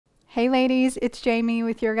Hey ladies, it's Jamie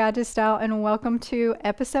with Your Guide to Style, and welcome to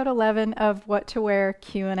episode 11 of What to Wear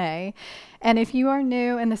Q&A. And if you are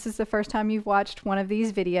new and this is the first time you've watched one of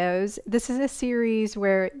these videos, this is a series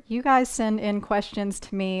where you guys send in questions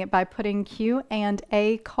to me by putting Q and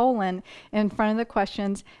A colon in front of the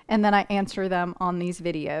questions, and then I answer them on these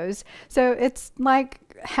videos. So it's like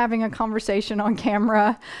having a conversation on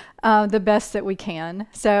camera, the best that we can.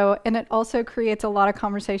 And it also creates a lot of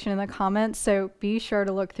conversation in the comments, so be sure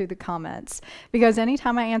to look through the comments, because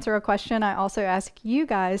anytime I answer a question, I also ask you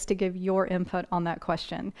guys to give your input on that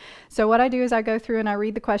question. So what I do is I go through and I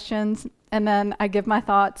read the questions, and then I give my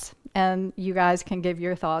thoughts, and you guys can give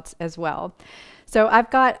your thoughts as well. So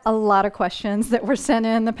I've got a lot of questions that were sent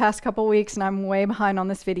in the past couple weeks, and I'm way behind on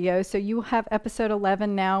this video. So you have episode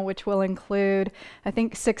 11 now, which will include, I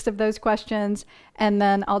think, 6 of those questions. And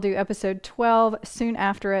then I'll do episode 12 soon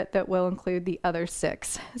after it that will include the other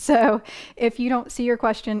 6. So if you don't see your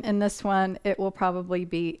question in this one, it will probably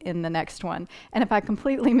be in the next one. And if I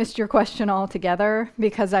completely missed your question altogether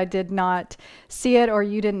because I did not see it or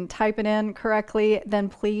you didn't type it in correctly, then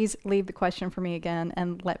please leave the question for me again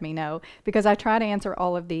and let me know, because I try to answer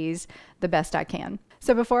all of these the best I can.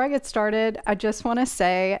 So before I get started, I just want to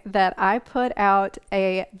say that I put out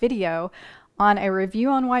a video on a review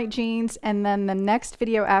on white jeans, and then the next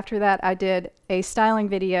video after that I did a styling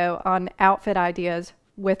video on outfit ideas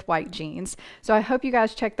with white jeans. So I hope you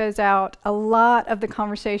guys check those out. A lot of the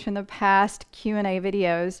conversation in the past Q&A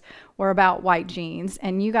videos were about white jeans,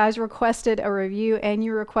 and you guys requested a review and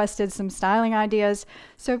you requested some styling ideas,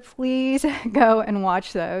 so please go and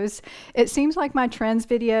watch those. It seems like my trends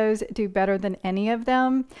videos do better than any of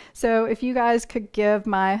them, so if you guys could give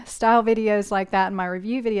my style videos like that and my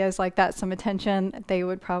review videos like that some attention, they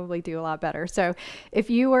would probably do a lot better. So if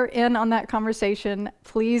you were in on that conversation,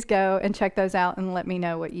 please go and check those out and let me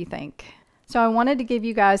know what you think. So I wanted to give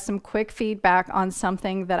you guys some quick feedback on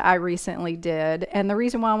something that I recently did. And the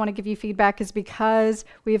reason why I want to give you feedback is because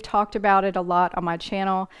we have talked about it a lot on my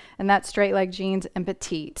channel, and that's straight leg jeans and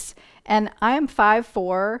petites. And I am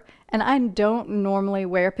 5'4", and I don't normally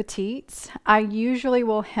wear petites. I usually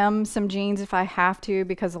will hem some jeans if I have to,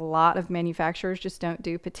 because a lot of manufacturers just don't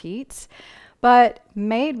do petites. But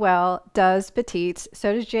Madewell does petites,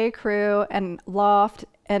 so does J. Crew and Loft.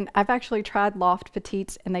 And I've actually tried Loft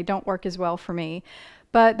petites and they don't work as well for me.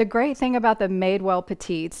 But the great thing about the Madewell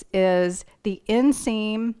petites is the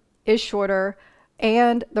inseam is shorter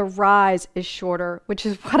and the rise is shorter, which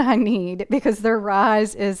is what I need, because their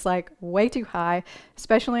rise is like way too high,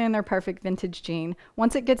 especially in their perfect vintage jean.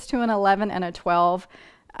 Once it gets to an 11 and a 12,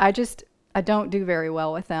 I don't do very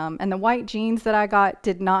well with them. And the white jeans that I got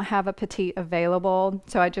did not have a petite available,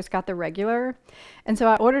 so I just got the regular. And so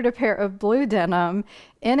I ordered a pair of blue denim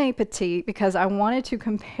in a petite because I wanted to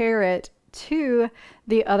compare it to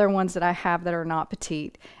the other ones that I have that are not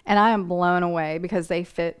petite. And I am blown away because they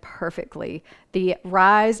fit perfectly. The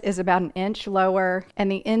rise is about an inch lower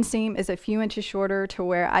and the inseam is a few inches shorter to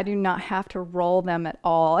where I do not have to roll them at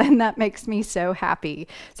all. And that makes me so happy.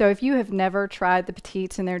 So if you have never tried the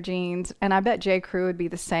petites in their jeans, and I bet J. Crew would be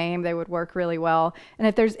the same, they would work really well. And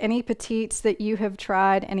if there's any petites that you have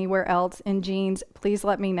tried anywhere else in jeans, please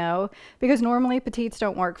let me know, because normally petites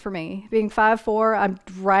don't work for me. Being 5'4", I'm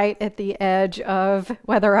right at the edge of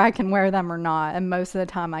whether I can wear them or not, and most of the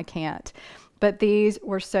time I can't. But these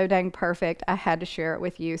were so dang perfect, I had to share it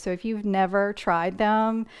with you. So if you've never tried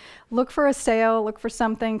them, look for a sale, look for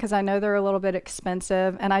something, because I know they're a little bit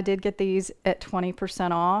expensive, and I did get these at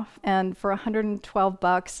 20% off, and for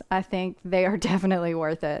 $112, I think they are definitely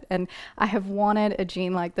worth it. And I have wanted a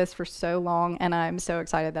jean like this for so long, and I'm so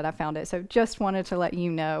excited that I found it. So just wanted to let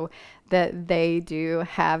you know that they do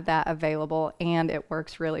have that available, and it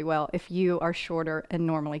works really well if you are shorter and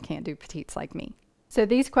normally can't do petites like me. So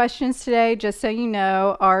these questions today, just so you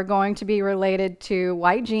know, are going to be related to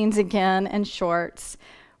white jeans again and shorts.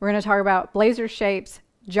 We're going to talk about blazer shapes,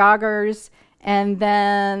 joggers, and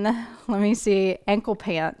then, ankle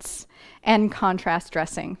pants and contrast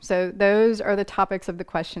dressing. So those are the topics of the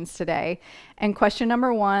questions today. And question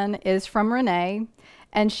number 1 is from Renee.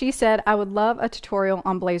 And she said, I would love a tutorial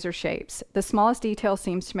on blazer shapes. The smallest detail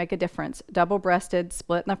seems to make a difference. Double-breasted,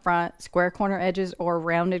 split in the front, square corner edges, or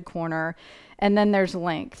rounded corner. And then there's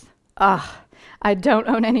length. I don't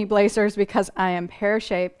own any blazers because I am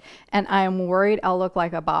pear-shaped and I am worried I'll look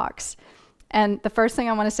like a box. And the first thing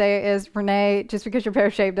I want to say is, Renee, just because you're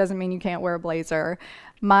pear-shaped doesn't mean you can't wear a blazer.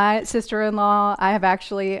 My sister-in-law, I have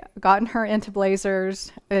actually gotten her into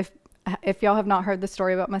blazers. If if y'all have not heard the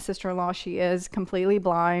story about my sister-in-law, she is completely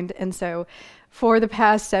blind. And so for the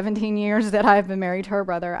past 17 years that I've been married to her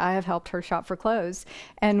brother, I have helped her shop for clothes.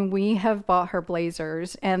 And we have bought her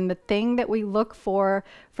blazers. And the thing that we look for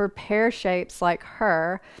pear shapes like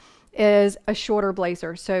her is a shorter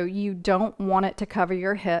blazer. So you don't want it to cover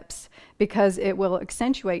your hips because it will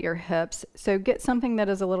accentuate your hips. So get something that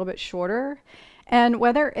is a little bit shorter. And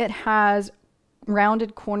whether it has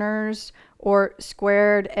rounded corners or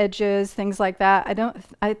squared edges, things like that,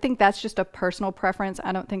 I think that's just a personal preference.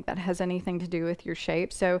 I don't think that has anything to do with your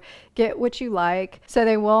shape. So get what you like. So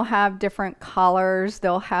they will have different collars.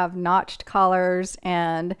 They'll have notched collars,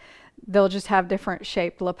 and they'll just have different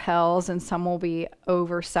shaped lapels, and some will be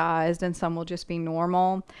oversized and some will just be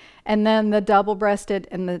normal. And then the double-breasted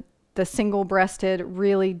and the single-breasted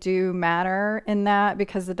really do matter in that,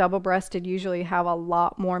 because the double-breasted usually have a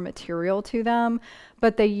lot more material to them,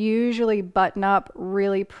 but they usually button up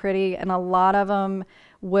really pretty, and a lot of them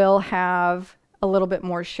will have a little bit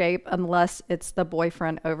more shape unless it's the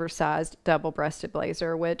boyfriend oversized double-breasted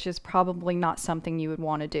blazer, which is probably not something you would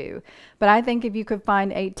want to do. But I think if you could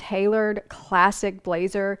find a tailored classic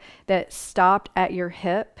blazer that stopped at your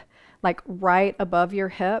hip, like right above your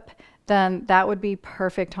hip, then that would be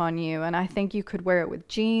perfect on you. And I think you could wear it with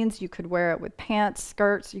jeans, you could wear it with pants,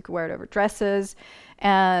 skirts, you could wear it over dresses.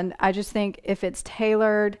 And I just think if it's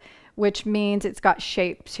tailored, which means it's got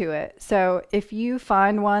shape to it. So if you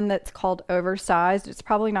find one that's called oversized, it's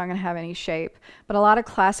probably not going to have any shape. But a lot of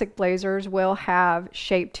classic blazers will have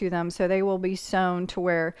shape to them. So they will be sewn to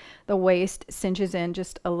where the waist cinches in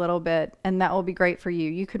just a little bit. And that will be great for you.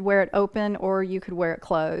 You could wear it open or you could wear it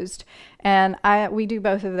closed. And we do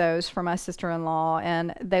both of those for my sister-in-law,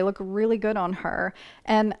 and they look really good on her.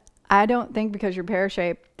 And I don't think because you're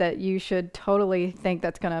pear-shaped that you should totally think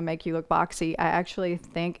that's going to make you look boxy. I actually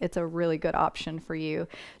think it's a really good option for you.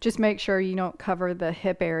 Just make sure you don't cover the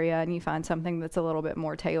hip area and you find something that's a little bit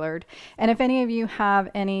more tailored. And if any of you have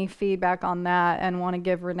any feedback on that and want to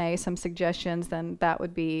give Renee some suggestions, then that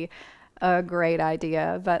would be a great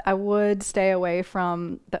idea. But I would stay away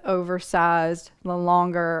from the oversized, the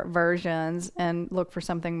longer versions, and look for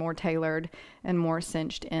something more tailored and more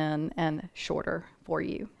cinched in and shorter for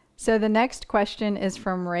you. So the next question is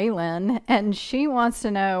from Raelin, and she wants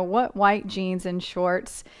to know what white jeans and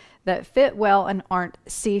shorts that fit well and aren't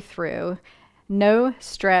see-through, no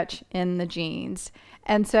stretch in the jeans.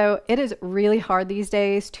 And so it is really hard these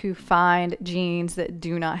days to find jeans that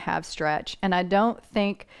do not have stretch. And I don't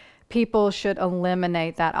think people should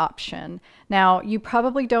eliminate that option. Now, you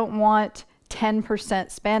probably don't want 10%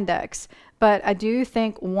 spandex, but I do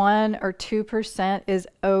think 1 or 2% is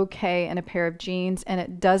okay in a pair of jeans, and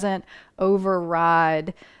it doesn't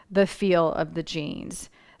override the feel of the jeans.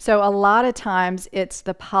 So a lot of times it's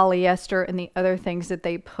the polyester and the other things that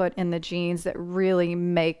they put in the jeans that really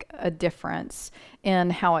make a difference in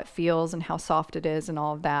how it feels and how soft it is and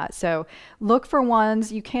all of that. So look for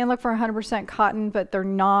ones. You can look for 100% cotton, but they're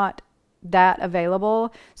not that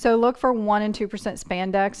available. So look for 1 and 2%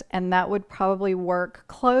 spandex, and that would probably work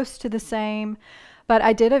close to the same. But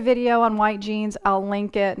I did a video on white jeans. I'll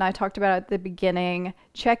link it, and I talked about it at the beginning.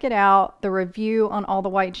 Check it out. The review on all the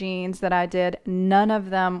white jeans that I did, none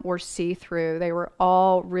of them were see-through. They were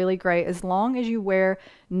all really great as long as you wear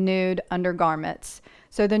nude undergarments.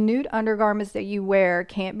 So the nude undergarments that you wear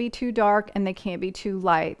can't be too dark and they can't be too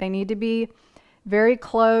light. They need to be very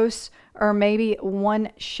close, or maybe 1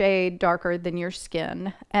 shade darker than your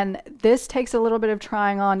skin. And this takes a little bit of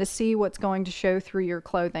trying on to see what's going to show through your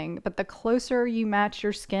clothing. But the closer you match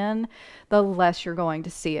your skin, the less you're going to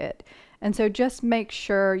see it. And so just make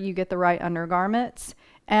sure you get the right undergarments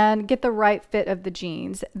and get the right fit of the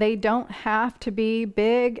jeans. They don't have to be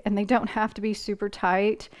big and they don't have to be super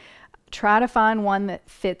tight. Try to find one that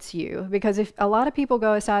fits you, because if a lot of people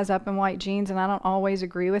go a size up in white jeans, and I don't always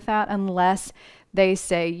agree with that unless they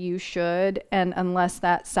say you should, and unless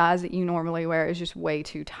that size that you normally wear is just way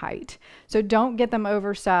too tight. So don't get them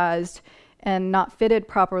oversized and not fitted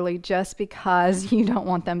properly just because you don't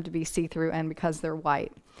want them to be see-through and because they're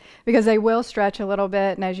white, because they will stretch a little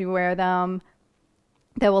bit, and as you wear them,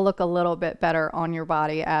 they will look a little bit better on your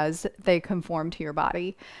body as they conform to your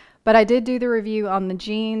body. But I did do the review on the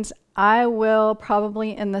jeans. I will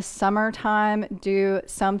probably in the summertime do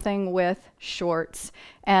something with shorts,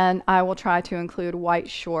 and I will try to include white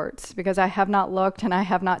shorts, because I have not looked and I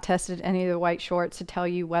have not tested any of the white shorts to tell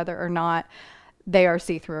you whether or not they are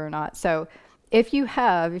see-through or not. So if you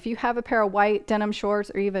have a pair of white denim shorts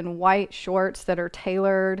or even white shorts that are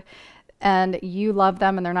tailored, and you love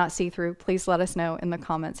them and they're not see-through, please let us know in the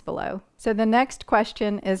comments below. So the next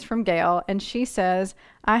question is from Gail, and she says,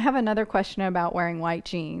 I have another question about wearing white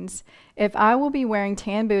jeans. If I will be wearing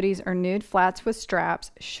tan booties or nude flats with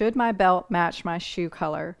straps, should my belt match my shoe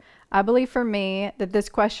color? I believe for me that this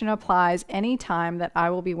question applies any time that I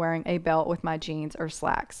will be wearing a belt with my jeans or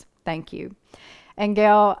slacks. Thank you. And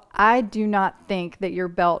Gail, I do not think that your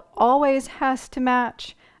belt always has to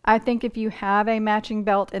match. I think if you have a matching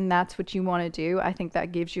belt and that's what you want to do, I think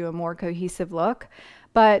that gives you a more cohesive look.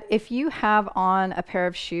 But if you have on a pair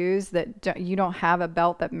of shoes that you don't have a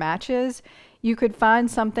belt that matches, you could find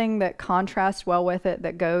something that contrasts well with it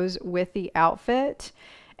that goes with the outfit.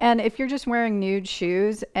 And if you're just wearing nude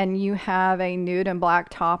shoes and you have a nude and black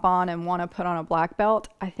top on and want to put on a black belt,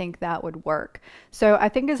 I think that would work. So I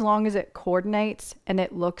think as long as it coordinates and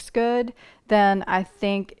it looks good, then I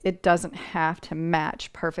think it doesn't have to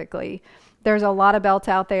match perfectly. There's a lot of belts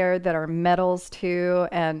out there that are metals too,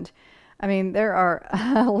 and I mean, there are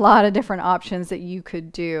a lot of different options that you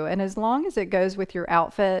could do. And as long as it goes with your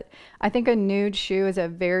outfit, I think a nude shoe is a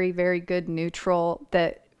very, very good neutral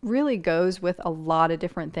that really goes with a lot of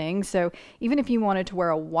different things. So even if you wanted to wear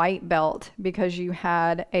a white belt because you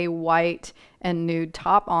had a white and nude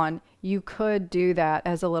top on, you could do that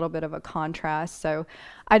as a little bit of a contrast. So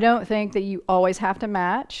I don't think that you always have to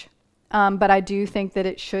match, but I do think that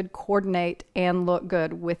it should coordinate and look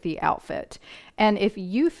good with the outfit. And if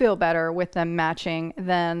you feel better with them matching,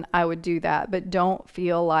 then I would do that, but don't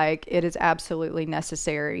feel like it is absolutely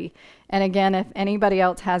necessary. And again, if anybody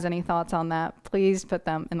else has any thoughts on that, please put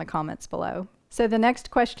them in the comments below. So the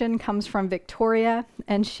next question comes from Victoria,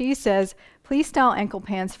 and she says, please style ankle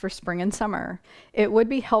pants for spring and summer. It would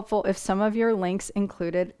be helpful if some of your links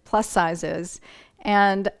included plus sizes.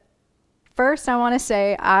 And first, I want to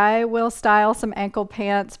say I will style some ankle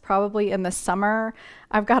pants probably in the summer.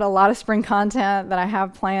 I've got a lot of spring content that I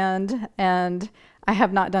have planned, and I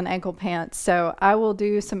have not done ankle pants. So I will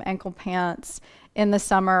do some ankle pants in the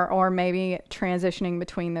summer, or maybe transitioning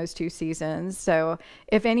between those two seasons. So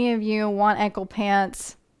if any of you want ankle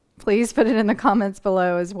pants, please put it in the comments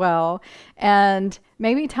below as well. And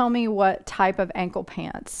maybe tell me what type of ankle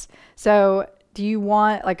pants. So do you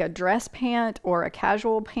want like a dress pant or a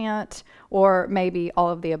casual pant, or maybe all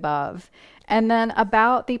of the above? And then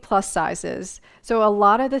about the plus sizes. So a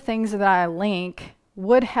lot of the things that I link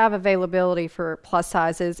would have availability for plus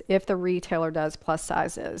sizes if the retailer does plus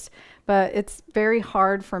sizes. But it's very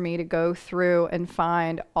hard for me to go through and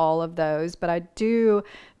find all of those. But I do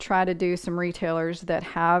try to do some retailers that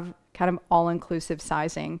have kind of all-inclusive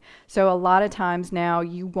sizing. So a lot of times now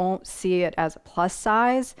you won't see it as a plus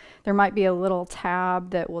size. There might be a little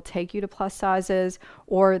tab that will take you to plus sizes,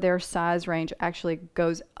 or their size range actually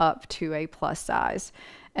goes up to a plus size.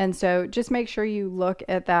 And so just make sure you look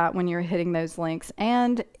at that when you're hitting those links.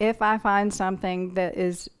 And if I find something that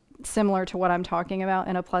is similar to what I'm talking about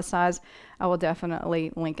in a plus size, I will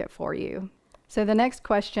definitely link it for you. So the next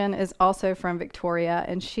question is also from Victoria,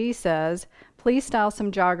 and she says, please style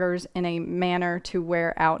some joggers in a manner to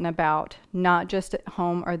wear out and about, not just at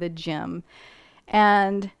home or the gym.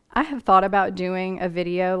 And I have thought about doing a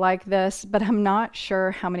video like this, but I'm not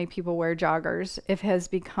sure how many people wear joggers. If it has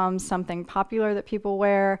become something popular that people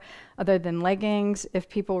wear other than leggings, if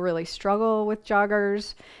people really struggle with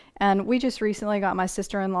joggers. And we just recently got my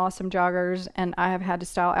sister-in-law some joggers, and I have had to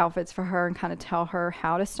style outfits for her and kind of tell her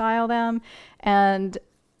how to style them. And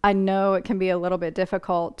I know it can be a little bit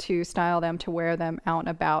difficult to style them, to wear them out and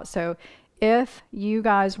about. So if you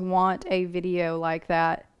guys want a video like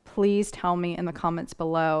that, please tell me in the comments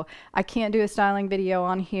below. I can't do a styling video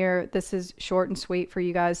on here. This is short and sweet for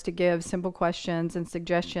you guys to give simple questions and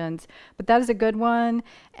suggestions, but that is a good one.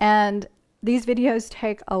 And these videos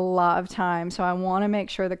take a lot of time, so I want to make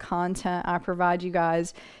sure the content I provide you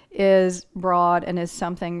guys is broad and is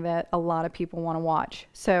something that a lot of people want to watch.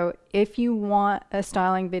 So if you want a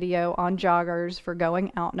styling video on joggers for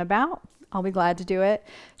going out and about, I'll be glad to do it.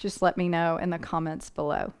 Just let me know in the comments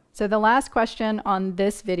below. So the last question on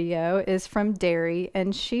this video is from Darry,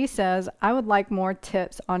 and she says, I would like more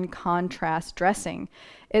tips on contrast dressing.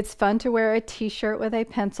 It's fun to wear a t-shirt with a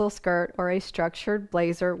pencil skirt or a structured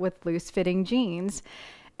blazer with loose-fitting jeans.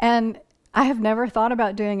 And I have never thought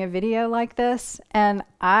about doing a video like this, and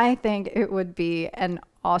I think it would be an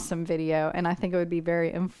awesome video, and I think it would be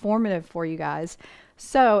very informative for you guys.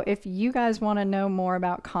 So if you guys want to know more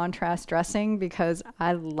about contrast dressing, because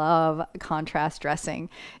I love contrast dressing,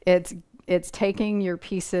 it's it's taking your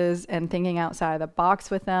pieces and thinking outside of the box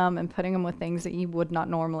with them and putting them with things that you would not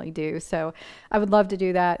normally do. So I would love to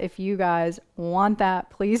do that. If you guys want that,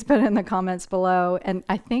 please put it in the comments below. And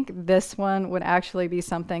I think this one would actually be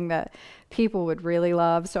something that people would really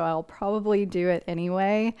love, so I'll probably do it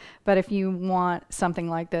anyway. But if you want something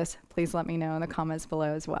like this, please let me know in the comments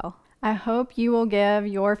below as well. I hope you will give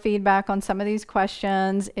your feedback on some of these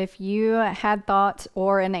questions. If you had thoughts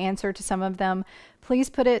or an answer to some of them, please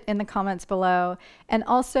put it in the comments below. And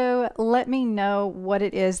also let me know what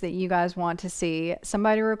it is that you guys want to see.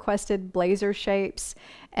 Somebody requested blazer shapes,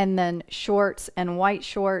 and then shorts and white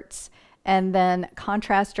shorts, and then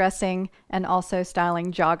contrast dressing, and also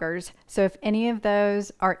styling joggers. So if any of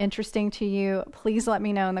those are interesting to you, please let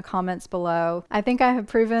me know in the comments below. I think I have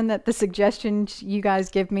proven that the suggestions you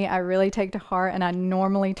guys give me, I really take to heart, and I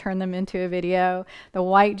normally turn them into a video. The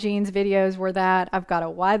white jeans videos were that. I've got a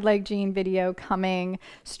wide leg jean video coming.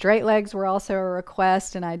 Straight legs were also a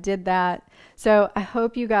request, and I did that. So I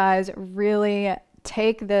hope you guys really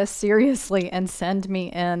take this seriously and send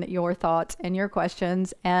me in your thoughts and your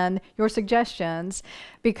questions and your suggestions,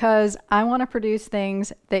 because I want to produce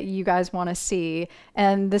things that you guys want to see.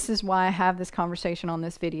 And this is why I have this conversation on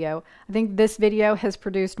this video. I think this video has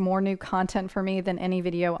produced more new content for me than any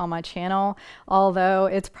video on my channel, although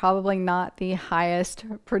it's probably not the highest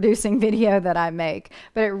producing video that I make,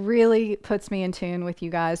 but it really puts me in tune with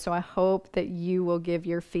you guys. So I hope that you will give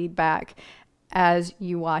your feedback as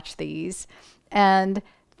you watch these. And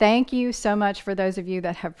thank you so much for those of you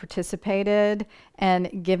that have participated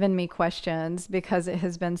and given me questions, because it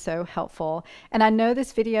has been so helpful. And I know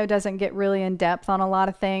this video doesn't get really in depth on a lot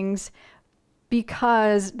of things,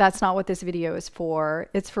 because that's not what this video is for.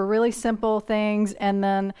 It's for really simple things, and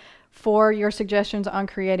then for your suggestions on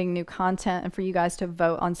creating new content, and for you guys to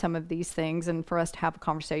vote on some of these things and for us to have a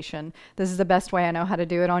conversation. This is the best way I know how to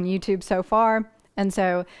do it on YouTube so far. And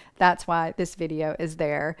so that's why this video is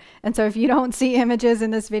there. And so if you don't see images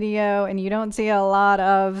in this video, and you don't see a lot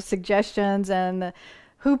of suggestions and the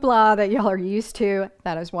hoopla that y'all are used to,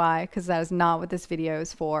 that is why, because that is not what this video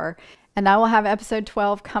is for. And I will have episode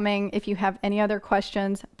 12 coming. If you have any other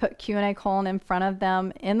questions, put Q&A : in front of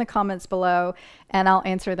them in the comments below, and I'll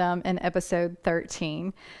answer them in episode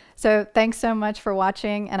 13. So thanks so much for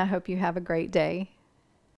watching, and I hope you have a great day.